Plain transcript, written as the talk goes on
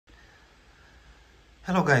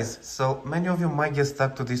Hello guys, so many of you might get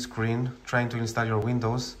stuck to this screen trying to install your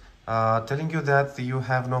Windows, telling you that you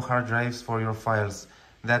have no hard drives for your files.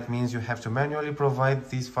 That means you have to manually provide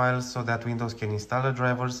these files so that Windows can install the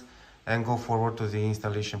drivers and go forward to the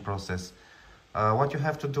installation process. What you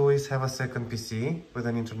have to do is have a second PC with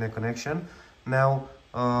an internet connection. Now,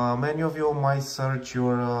 many of you might search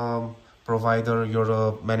your provider,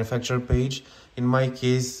 your manufacturer page. In my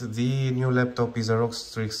case, the new laptop is a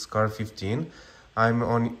STRIX Car 15. I'm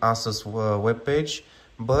on Asus web page,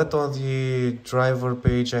 but on the driver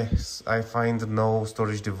page I find no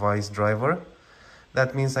storage device driver.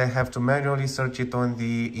 That means I have to manually search it on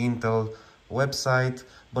the Intel website,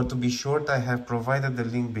 but to be short, I have provided the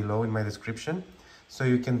link below in my description, so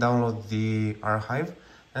you can download the archive,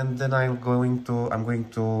 and then I'm going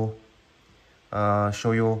to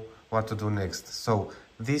show you what to do next. So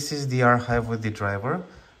this is the archive with the driver.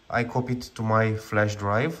 I copied it to my flash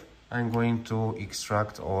drive. I'm going to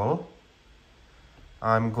extract all.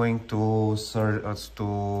 I'm going to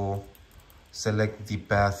select the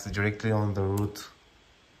path directly on the root.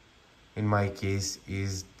 In my case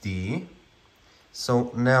is D.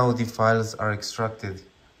 So now the files are extracted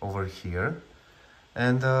over here,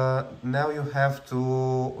 and now you have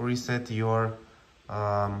to reset your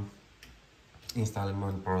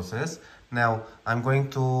installation process. Now I'm going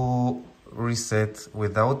to reset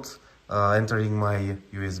without entering my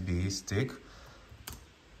USB stick,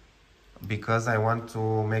 because I want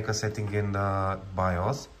to make a setting in the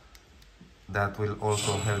BIOS that will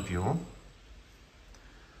also help you.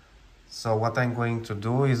 So what I'm going to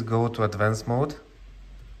do is go to advanced mode,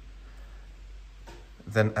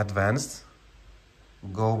 then advanced,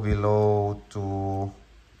 go below to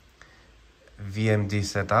VMD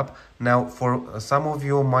setup. Now for some of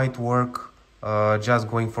you might work just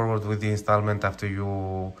going forward with the installation after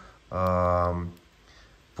you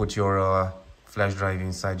put your flash drive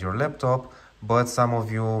inside your laptop, but some of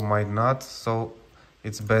you might not, so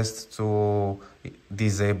it's best to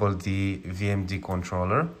disable the VMD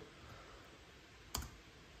controller.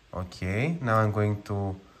 Okay, now I'm going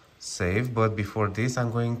to save, but before this I'm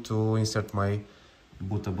going to insert my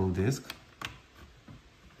bootable disk.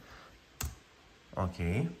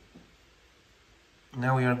 Okay,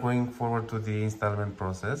 now we are going forward to the installation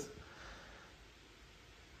process,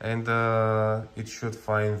 and it should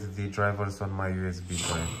find the drivers on my USB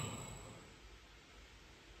drive.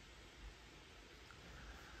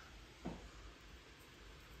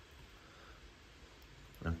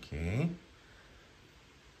 Okay.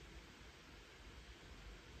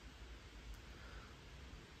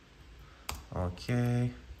 Okay,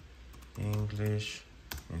 English,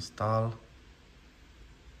 install.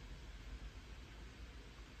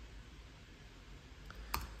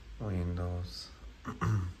 Windows.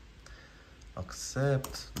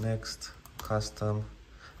 Accept, next, custom.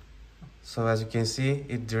 So as you can see,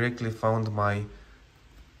 it directly found my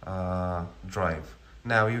drive.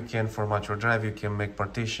 Now you can format your drive, you can make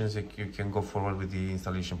partitions, you can go forward with the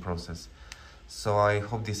installation process. So I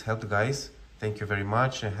hope this helped, guys. Thank you very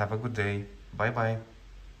much and have a good day. Bye bye.